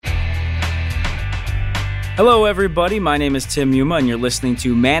Hello, everybody. My name is Tim Yuma, and you're listening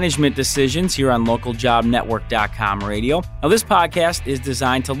to Management Decisions here on localjobnetwork.com radio. Now, this podcast is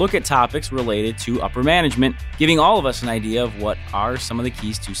designed to look at topics related to upper management, giving all of us an idea of what are some of the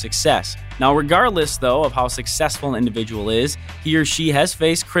keys to success. Now, regardless, though, of how successful an individual is, he or she has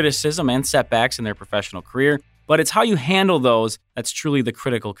faced criticism and setbacks in their professional career, but it's how you handle those that's truly the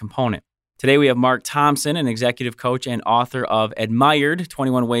critical component. Today, we have Mark Thompson, an executive coach and author of Admired,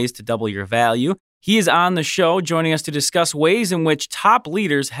 21 Ways to Double Your Value. He is on the show joining us to discuss ways in which top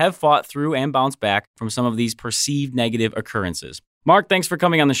leaders have fought through and bounced back from some of these perceived negative occurrences. Mark, thanks for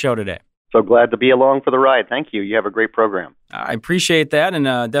coming on the show today. So glad to be along for the ride. Thank you. You have a great program. I appreciate that,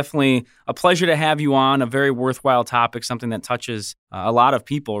 and definitely a pleasure to have you on. A very worthwhile topic, something that touches a lot of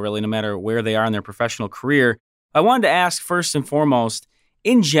people, really, no matter where they are in their professional career. I wanted to ask first and foremost,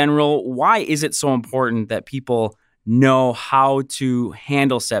 in general, why is it so important that people know how to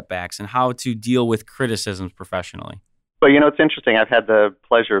handle setbacks and how to deal with criticisms professionally? Well, it's interesting. I've had the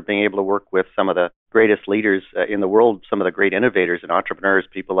pleasure of being able to work with some of the greatest leaders in the world, some of the great innovators and entrepreneurs,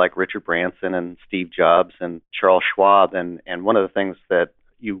 people like Richard Branson and Steve Jobs and Charles Schwab. And one of the things that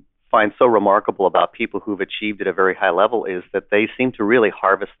you find so remarkable about people who've achieved at a very high level is that they seem to really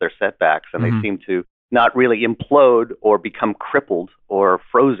harvest their setbacks, and they seem to not really implode or become crippled or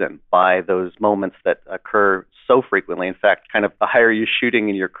frozen by those moments that occur so frequently. In fact, kind of the higher you're shooting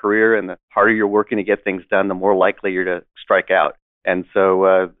in your career and the harder you're working to get things done, the more likely you're to strike out. And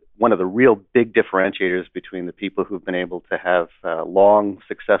so one of the real big differentiators between the people who've been able to have long,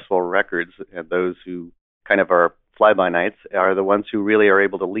 successful records and those who kind of are fly-by-nights are the ones who really are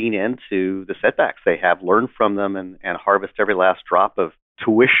able to lean into the setbacks they have, learn from them, and harvest every last drop of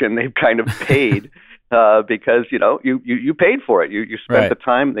tuition they've kind of paid. Because, you paid for it. You spent the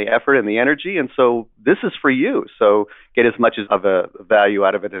time, the effort, and the energy, and so this is for you. So get as much of a value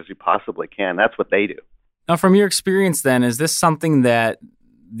out of it as you possibly can. That's what they do. Now, from your experience then, is this something that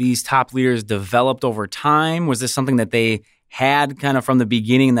these top leaders developed over time? Was this something that they had kind of from the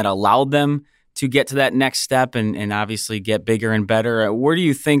beginning that allowed them to get to that next step and obviously get bigger and better? Where do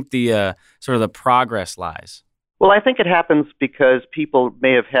you think the sort of the progress lies? Well, I think it happens because people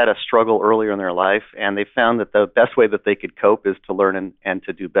may have had a struggle earlier in their life, and they found that the best way that they could cope is to learn and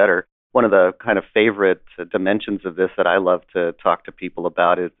to do better. One of the kind of favorite dimensions of this that I love to talk to people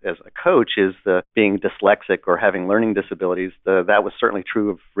about as a coach is the being dyslexic or having learning disabilities. That was certainly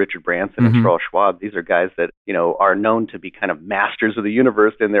true of Richard Branson and Charles Schwab. These are guys that, are known to be kind of masters of the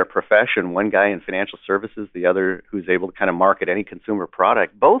universe in their profession. One guy in financial services, the other who's able to kind of market any consumer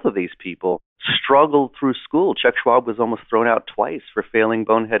product. Both of these people struggled through school. Chuck Schwab was almost thrown out twice for failing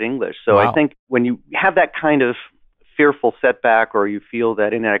bonehead English. So I think when you have that kind of fearful setback or you feel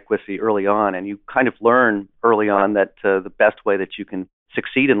that inadequacy early on, and you kind of learn early on that the best way that you can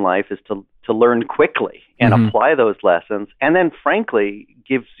succeed in life is to learn quickly and apply those lessons, and then frankly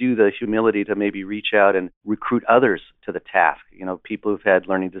gives you the humility to maybe reach out and recruit others to the task. People who've had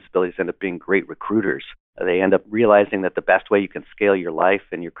learning disabilities end up being great recruiters. They end up realizing that the best way you can scale your life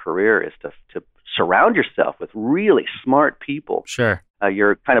and your career is to surround yourself with really smart people. Sure.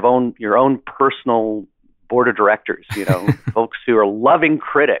 Your own personal board of directors, folks who are loving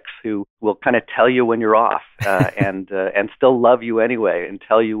critics who will kind of tell you when you're off and still love you anyway, and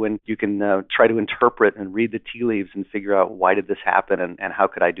tell you when you can try to interpret and read the tea leaves and figure out why did this happen and how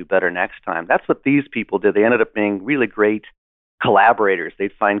could I do better next time. That's what these people did. They ended up being really great collaborators.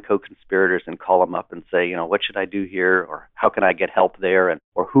 They'd find co-conspirators and call them up and say, what should I do here, or how can I get help there,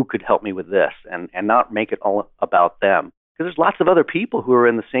 or who could help me with this, and not make it all about them. Because there's lots of other people who are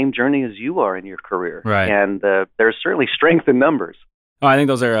in the same journey as you are in your career. Right. And there's certainly strength in numbers. Oh, I think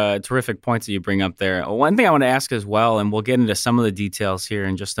those are terrific points that you bring up there. One thing I want to ask as well, and we'll get into some of the details here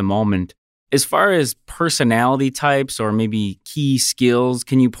in just a moment, as far as personality types or maybe key skills,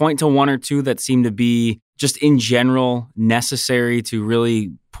 can you point to one or two that seem to be just in general necessary to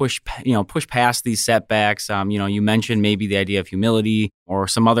really push past these setbacks? You mentioned maybe the idea of humility or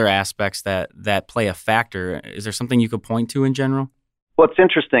some other aspects that play a factor. Is there something you could point to in general? Well, it's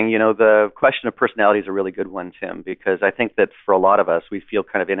interesting. The question of personality is a really good one, Tim, because I think that for a lot of us, we feel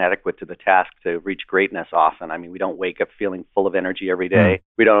kind of inadequate to the task to reach greatness often. I mean, we don't wake up feeling full of energy every day.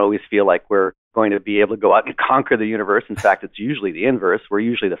 We don't always feel like we're going to be able to go out and conquer the universe. In fact, it's usually the inverse. We're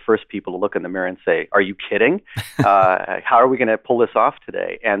usually the first people to look in the mirror and say, are you kidding? How are we going to pull this off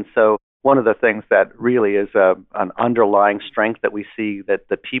today? And so one of the things that really is an underlying strength that we see that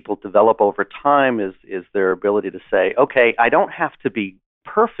the people develop over time is their ability to say, okay, I don't have to be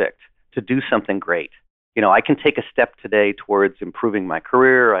perfect to do something great. I can take a step today towards improving my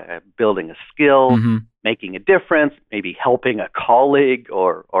career, building a skill, making a difference, maybe helping a colleague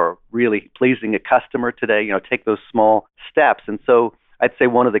or really pleasing a customer today, take those small steps. And so I'd say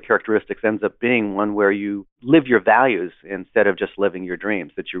one of the characteristics ends up being one where you live your values instead of just living your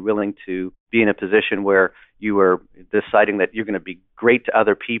dreams, that you're willing to be in a position where you are deciding that you're going to be great to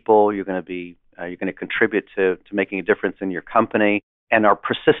other people, you're going to contribute to making a difference in your company, and are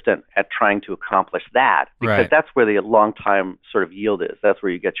persistent at trying to accomplish that, because that's where the long-time sort of yield is. That's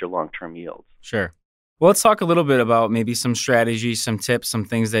where you get your long-term yields. Sure. Well, let's talk a little bit about maybe some strategies, some tips, some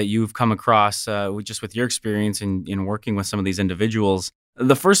things that you've come across just with your experience in working with some of these individuals.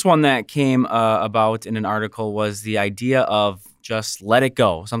 The first one that came about in an article was the idea of just let it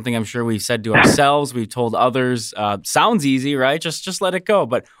go. Something I'm sure we've said to ourselves, we've told others. Sounds easy, right? Just let it go.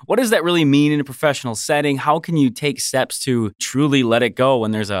 But what does that really mean in a professional setting? How can you take steps to truly let it go when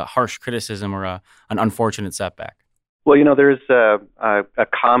there's a harsh criticism or an unfortunate setback? Well, there's a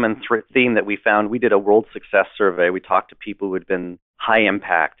common theme that we found. We did a world success survey. We talked to people who had been high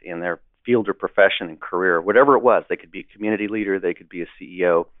impact in their field or profession and career, whatever it was. They could be a community leader, they could be a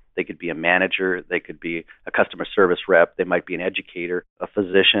CEO, they could be a manager, they could be a customer service rep, they might be an educator, a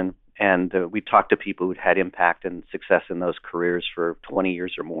physician. And we talked to people who'd had impact and success in those careers for 20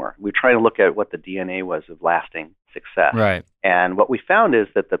 years or more. We try to look at what the DNA was of lasting success. Right. And what we found is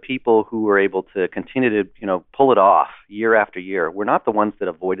that the people who were able to continue to, pull it off year after year were not the ones that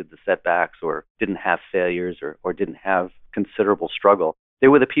avoided the setbacks or didn't have failures or didn't have considerable struggle. They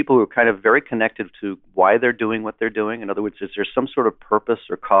were the people who were kind of very connected to why they're doing what they're doing. In other words, is there some sort of purpose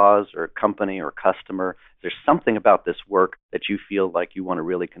or cause or company or customer? Is there something about this work that you feel like you want to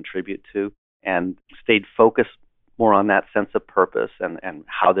really contribute to? And stayed focused more on that sense of purpose and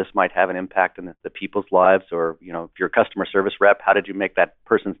how this might have an impact in the people's lives. Or, if you're a customer service rep, how did you make that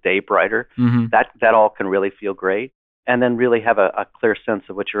person's day brighter? That all can really feel great. And then really have a clear sense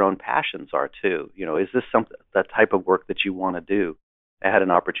of what your own passions are too. Is this the type of work that you want to do? I had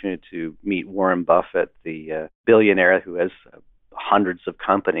an opportunity to meet Warren Buffett, the billionaire who has hundreds of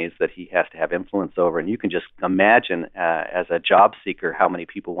companies that he has to have influence over. And you can just imagine as a job seeker how many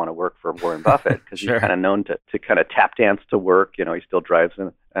people want to work for Warren Buffett, because Sure. he's kind of known to kind of tap dance to work. He still drives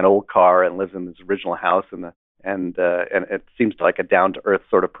an old car and lives in his original house and it seems like a down-to-earth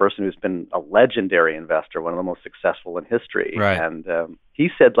sort of person who's been a legendary investor, one of the most successful in history. Right. And he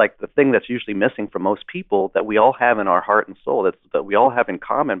said, the thing that's usually missing for most people that we all have in our heart and soul, that we all have in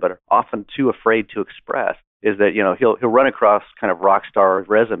common, but are often too afraid to express, is that he'll run across kind of rock star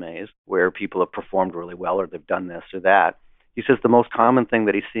resumes where people have performed really well or they've done this or that. He says the most common thing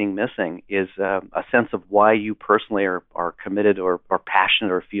that he's seeing missing is a sense of why you personally are committed or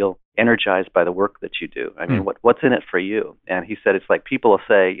passionate or feel energized by the work that you do. I mean, what's in it for you? And he said it's like people will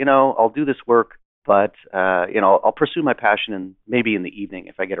say, I'll do this work, but I'll pursue my passion maybe in the evening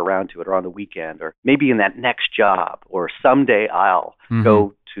if I get around to it, or on the weekend, or maybe in that next job, or someday I'll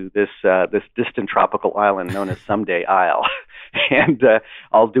go to this distant tropical island known as Someday Isle, and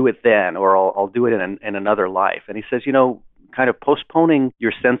I'll do it then, or I'll do it in another life. And he says, kind of postponing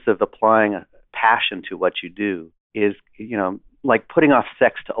your sense of applying a passion to what you do is, like putting off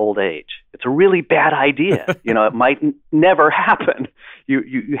sex to old age. It's a really bad idea. It might never happen.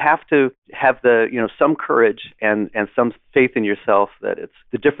 You have to have some courage and some faith in yourself that it's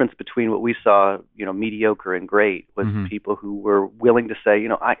the difference between what we saw, mediocre and great, was people who were willing to say,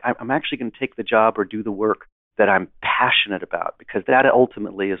 I'm actually going to take the job or do the work that I'm passionate about, because that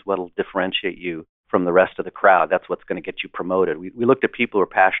ultimately is what will differentiate you from the rest of the crowd. That's what's going to get you promoted. We looked at people who are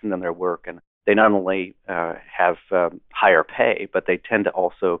passionate in their work, and they not only have higher pay, but they tend to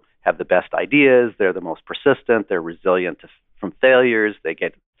also have the best ideas. They're the most persistent. They're resilient from failures. They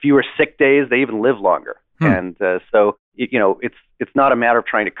get fewer sick days. They even live longer. And so it's not a matter of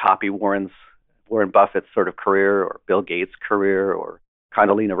trying to copy Warren Buffett's sort of career, or Bill Gates' career, or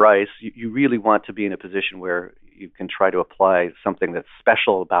Condoleezza Rice. You really want to be in a position where you can try to apply something that's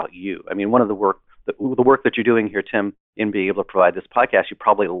special about you. I mean, one of the work that you're doing here, Tim, in being able to provide this podcast, you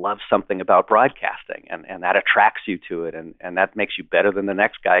probably love something about broadcasting, and that attracts you to it, and that makes you better than the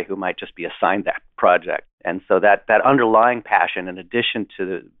next guy who might just be assigned that project. And so that underlying passion, in addition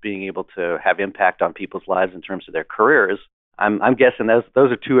to being able to have impact on people's lives in terms of their careers, I'm guessing those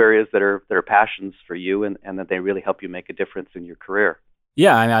are two areas that are passions for you, and that they really help you make a difference in your career.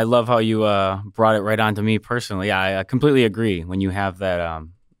 Yeah, and I love how you brought it right on to me personally. Yeah, I completely agree. When you have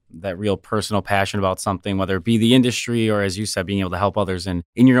that real personal passion about something, whether it be the industry or, as you said, being able to help others in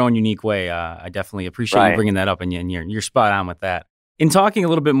your own unique way, I definitely appreciate you bringing that up, and you're spot on with that. In talking a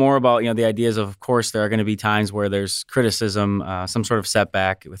little bit more about the ideas of course, there are going to be times where there's criticism, some sort of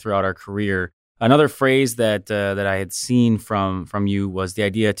setback throughout our career. Another phrase that I had seen from you was the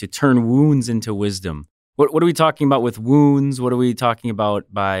idea to turn wounds into wisdom. What are we talking about with wounds? What are we talking about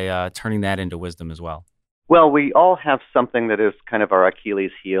by turning that into wisdom as well? Well, we all have something that is kind of our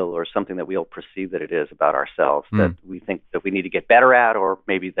Achilles heel, or something that we all perceive that it is about ourselves that we think that we need to get better at, or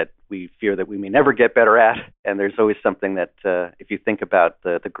maybe that we fear that we may never get better at. And there's always something that, if you think about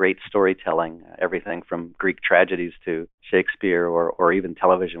the great storytelling, everything from Greek tragedies to Shakespeare, or even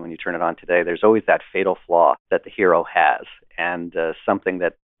television when you turn it on today, there's always that fatal flaw that the hero has, and something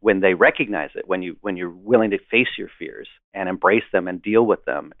that when they recognize it, when you're willing to face your fears and embrace them and deal with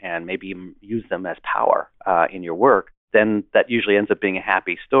them and maybe even use them as power in your work, then that usually ends up being a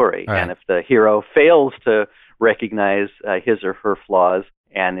happy story. Right. And if the hero fails to recognize his or her flaws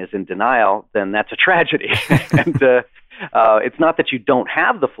and is in denial, then that's a tragedy. And it's not that you don't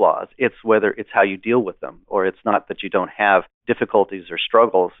have the flaws, it's whether it's how you deal with them, or it's not that you don't have difficulties or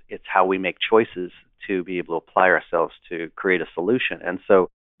struggles, it's how we make choices to be able to apply ourselves to create a solution. And so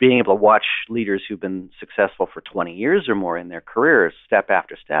being able to watch leaders who've been successful for 20 years or more in their careers, step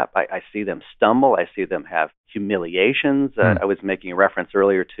after step, I see them stumble. I see them have humiliations. I was making a reference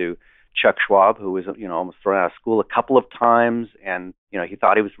earlier to Chuck Schwab, who was almost thrown out of school a couple of times, and he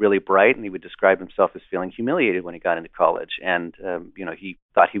thought he was really bright, and he would describe himself as feeling humiliated when he got into college. And he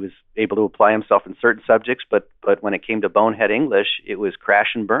thought he was able to apply himself in certain subjects, but when it came to bonehead English, it was crash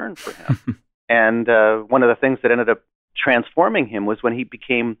and burn for him. And one of the things that ended up transforming him was when he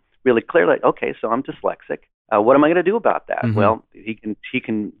became really clear, like, okay, so I'm dyslexic. What am I going to do about that? Mm-hmm. Well, he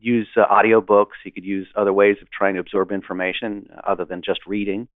can use audiobooks. He could use other ways of trying to absorb information other than just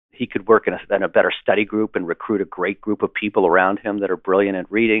reading. He could work in a better study group and recruit a great group of people around him that are brilliant at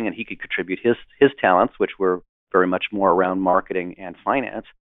reading, and he could contribute his talents, which were very much more around marketing and finance.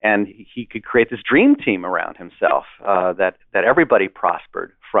 And he could create this dream team around himself that everybody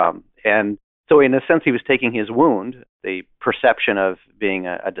prospered from. And so in a sense, he was taking his wound, the perception of being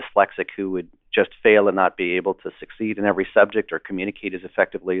a dyslexic who would just fail and not be able to succeed in every subject or communicate as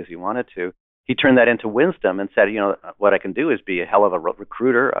effectively as he wanted to. He turned that into wisdom and said, what I can do is be a hell of a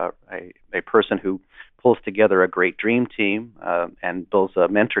recruiter, a person who pulls together a great dream team and builds a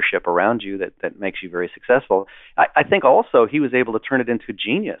mentorship around you that makes you very successful. I think also he was able to turn it into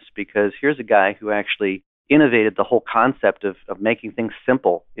genius, because here's a guy who actually innovated the whole concept of making things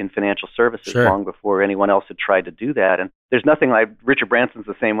simple in financial services long before anyone else had tried to do that. And there's nothing like Richard Branson's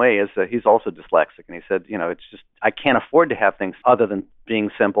the same way. He's also dyslexic, and he said, it's just I can't afford to have things other than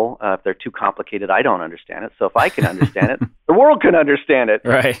being simple. If they're too complicated, I don't understand it. So if I can understand it, the world can understand it.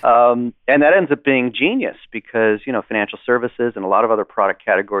 Right. And that ends up being genius, because financial services and a lot of other product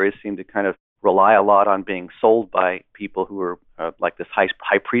categories seem to kind of rely a lot on being sold by people who are like this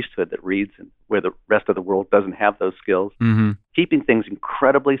high priesthood that reads, and where the rest of the world doesn't have those skills. Mm-hmm. Keeping things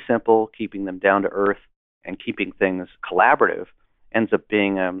incredibly simple, keeping them down to earth, and keeping things collaborative ends up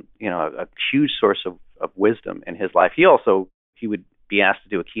being a huge source of wisdom in his life. He would be asked to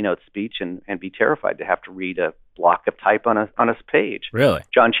do a keynote speech and be terrified to have to read a block of type on a page. Really?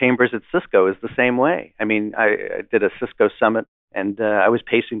 John Chambers at Cisco is the same way. I mean, I did a Cisco summit, and I was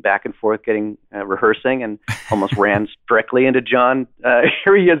pacing back and forth, rehearsing, and almost ran directly into John.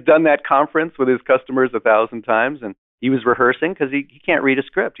 Here he has done that conference with his customers 1,000 times, and he was rehearsing because he can't read a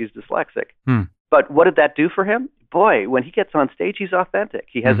script. He's dyslexic. But what did that do for him? Boy, when he gets on stage, he's authentic.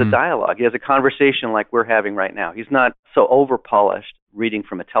 He has a dialogue. He has a conversation like we're having right now. He's not so over-polished reading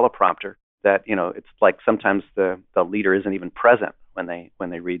from a teleprompter that, it's like sometimes the leader isn't even present when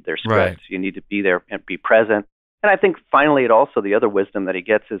they read their script. Right. You need to be there and be present. And I think finally, the other wisdom that he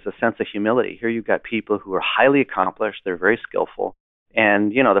gets is a sense of humility. Here you've got people who are highly accomplished. They're very skillful.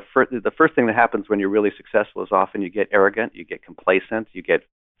 And, the first thing that happens when you're really successful is often you get arrogant, you get complacent, you get,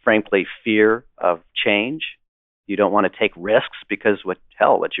 frankly, fear of change. You don't want to take risks because what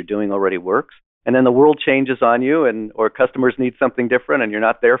you're doing already works. And then the world changes on you, or customers need something different, and you're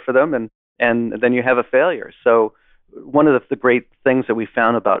not there for them, and then you have a failure. So one of the great things that we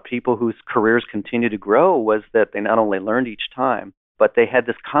found about people whose careers continue to grow was that they not only learned each time, but they had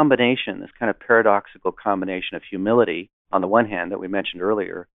this combination, this kind of paradoxical combination of humility on the one hand that we mentioned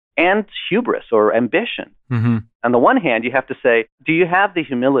earlier, and hubris or ambition. Mm-hmm. On the one hand, you have to say, do you have the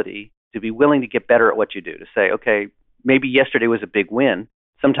humility to be willing to get better at what you do? To say, okay, maybe yesterday was a big win.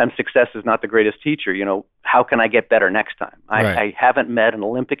 Sometimes success is not the greatest teacher. How can I get better next time? Right. I haven't met an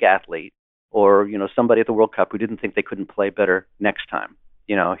Olympic athlete or, somebody at the World Cup who didn't think they couldn't play better next time.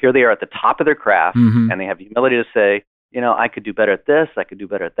 Here they are at the top of their craft, and they have the humility to say, I could do better at this, I could do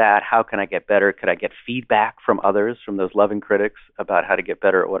better at that. How can I get better? Could I get feedback from others, from those loving critics about how to get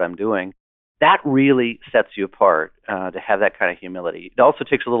better at what I'm doing? that really sets you apart to have that kind of humility. It also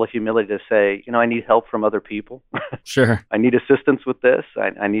takes a little humility to say, I need help from other people. Sure. I need assistance with this.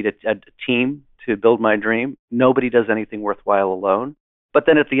 I need a team to build my dream. Nobody does anything worthwhile alone. But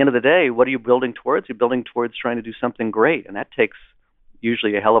then at the end of the day, what are you building towards? You're building towards trying to do something great. And that takes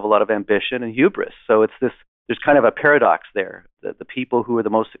usually a hell of a lot of ambition and hubris. So there's kind of a paradox there. The people who are the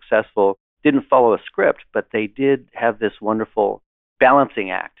most successful didn't follow a script, but they did have this wonderful balancing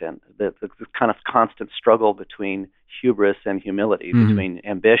act and the kind of constant struggle between hubris and humility, between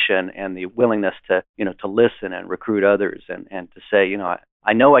ambition and the willingness to listen and recruit others and to say,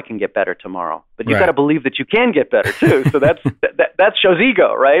 I know I can get better tomorrow, but you've got to believe that you can get better too. So that shows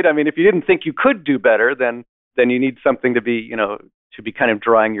ego, right? I mean, if you didn't think you could do better, then you need something to be kind of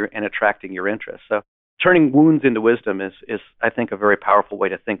drawing and attracting your interest. So turning wounds into wisdom is I think a very powerful way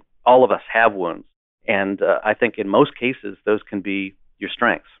to think. All of us have wounds. And I think in most cases, those can be your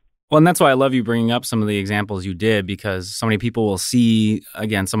strengths. Well, and that's why I love you bringing up some of the examples you did, because so many people will see,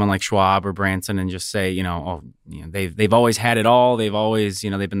 again, someone like Schwab or Branson and just say, they've always had it all. They've always,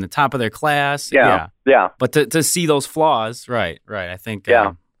 they've been the top of their class. Yeah. But to see those flaws, right. I think,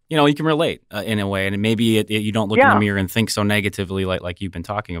 you can relate in a way. And maybe you don't look in the mirror and think so negatively like you've been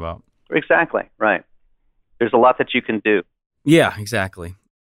talking about. Exactly. Right. There's a lot that you can do. Yeah, exactly.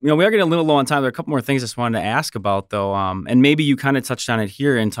 We are getting a little low on time. There are a couple more things I just wanted to ask about, though. And maybe you kind of touched on it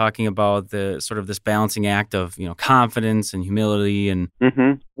here in talking about the sort of this balancing act of, confidence and humility. And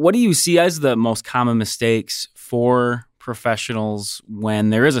what do you see as the most common mistakes for professionals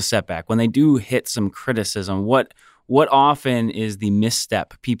when there is a setback, when they do hit some criticism? What often is the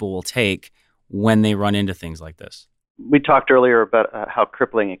misstep people will take when they run into things like this? We talked earlier about how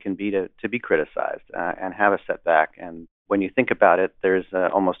crippling it can be to be criticized and have a setback. And when you think about it, there's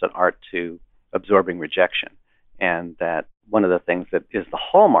almost an art to absorbing rejection. And that one of the things that is the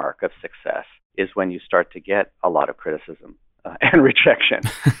hallmark of success is when you start to get a lot of criticism and rejection.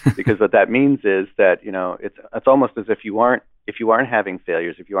 Because what that means is that, it's almost as if you aren't having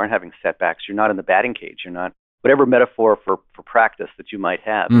failures, if you aren't having setbacks, you're not in the batting cage. You're not, whatever metaphor for practice that you might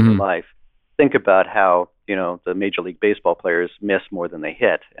have in your life. Think about how, the Major League Baseball players miss more than they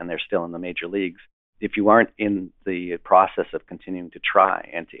hit, and they're still in the major leagues. If you aren't in the process of continuing to try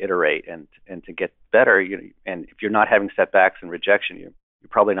and to iterate and to get better, and if you're not having setbacks and rejection, you're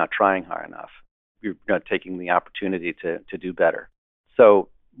probably not trying hard enough. You're not taking the opportunity to do better. So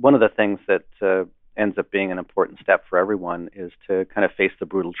one of the things that ends up being an important step for everyone is to kind of face the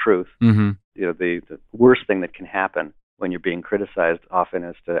brutal truth. The worst thing that can happen when you're being criticized often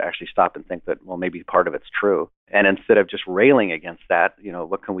is to actually stop and think that, well, maybe part of it's true. And instead of just railing against that,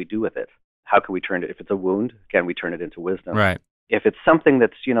 what can we do with it? How can we turn it, if it's a wound, can we turn it into wisdom? Right. If it's something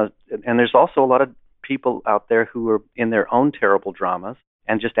that's, and there's also a lot of people out there who are in their own terrible dramas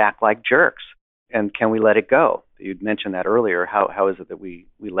and just act like jerks. And can we let it go? You'd mentioned that earlier. How is it that we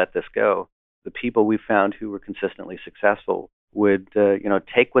let this go? The people we found who were consistently successful would,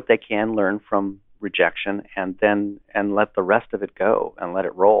 take what they can learn from rejection and let the rest of it go and let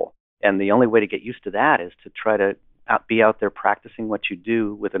it roll. And the only way to get used to that is to try to be out there practicing what you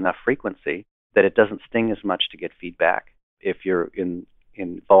do with enough frequency that it doesn't sting as much to get feedback. If you're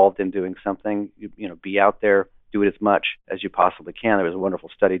involved in doing something, be out there, do it as much as you possibly can. There was a wonderful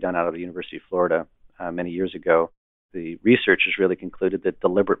study done out of the University of Florida many years ago. The researchers really concluded that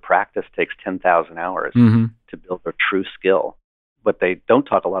deliberate practice takes 10,000 hours to build a true skill. What they don't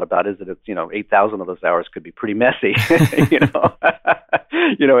talk a lot about is that it's 8,000 of those hours could be pretty messy. It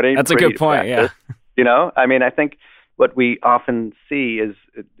ain't. That's a good point. Practice. Yeah. I think what we often see is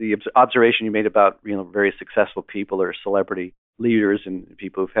the observation you made about very successful people or celebrity leaders and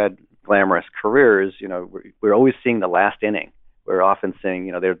people who've had glamorous careers. We're always seeing the last inning. We're often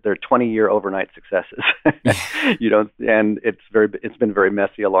seeing they're 20-year overnight successes. And it's been very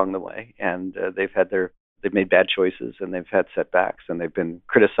messy along the way, and they've made bad choices and they've had setbacks and they've been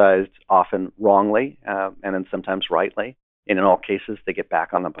criticized often wrongly and then sometimes rightly. And in all cases, they get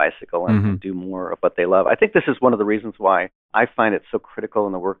back on the bicycle and do more of what they love. I think this is one of the reasons why I find it so critical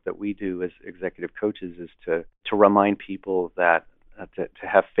in the work that we do as executive coaches is to remind people that to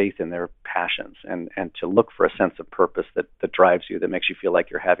have faith in their passions and to look for a sense of purpose that drives you, that makes you feel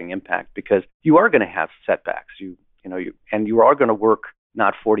like you're having impact, because you are going to have setbacks. You are going to work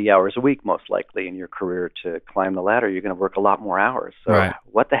not 40 hours a week, most likely, in your career to climb the ladder. You're going to work a lot more hours. So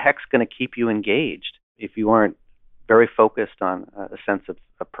What the heck's going to keep you engaged if you aren't very focused on a sense of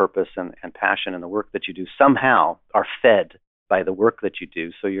purpose and passion in the work that you do, somehow are fed by the work that you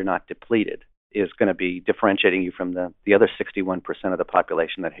do so you're not depleted, is going to be differentiating you from the other 61% of the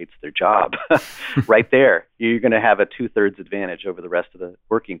population that hates their job. Right there, you're going to have a 2/3 advantage over the rest of the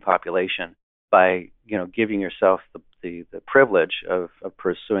working population by giving yourself the privilege of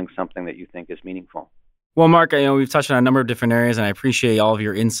pursuing something that you think is meaningful. Well, Mark, we've touched on a number of different areas, and I appreciate all of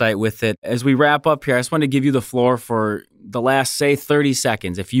your insight with it. As we wrap up here, I just want to give you the floor for the last, say, 30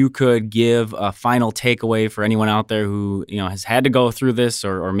 seconds. If you could give a final takeaway for anyone out there who has had to go through this,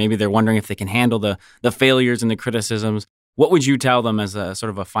 or maybe they're wondering if they can handle the failures and the criticisms, what would you tell them as a sort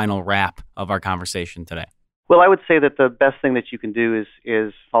of a final wrap of our conversation today? Well, I would say that the best thing that you can do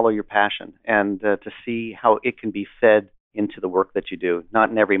is follow your passion and to see how it can be fed into the work that you do, not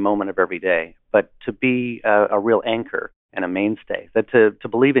in every moment of every day, but to be a real anchor and a mainstay, that to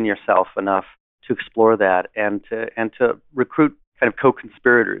believe in yourself enough to explore that and to recruit kind of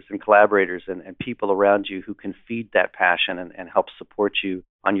co-conspirators and collaborators and people around you who can feed that passion and help support you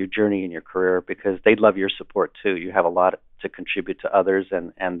on your journey in your career, because they'd love your support too. You have a lot to contribute to others,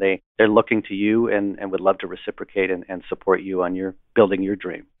 and they're looking to you and would love to reciprocate and support you on your building your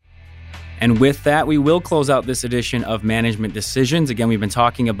dream. And with that, we will close out this edition of Management Decisions. Again, we've been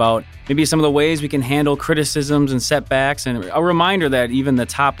talking about maybe some of the ways we can handle criticisms and setbacks, and a reminder that even the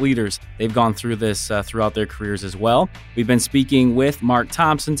top leaders, they've gone through this throughout their careers as well. We've been speaking with Mark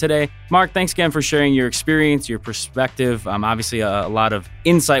Thompson today. Mark, thanks again for sharing your experience, your perspective, obviously a lot of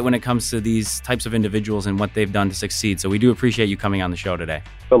insight when it comes to these types of individuals and what they've done to succeed. So we do appreciate you coming on the show today.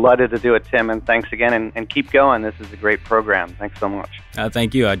 Delighted to do it, Tim, and thanks again, and keep going. This is a great program. Thanks so much.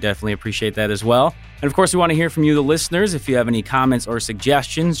 Thank you. I definitely appreciate that as well. And of course, we want to hear from you, the listeners. If you have any comments or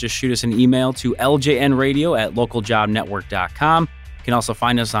suggestions, just shoot us an email to ljnradio@localjobnetwork.com. You can also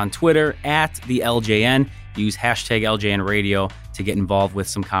find us on Twitter @the_LJN. Use hashtag LJN Radio to get involved with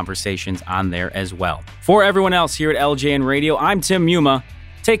some conversations on there as well. For everyone else here at LJN Radio, I'm Tim Muma.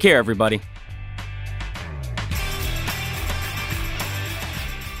 Take care, everybody.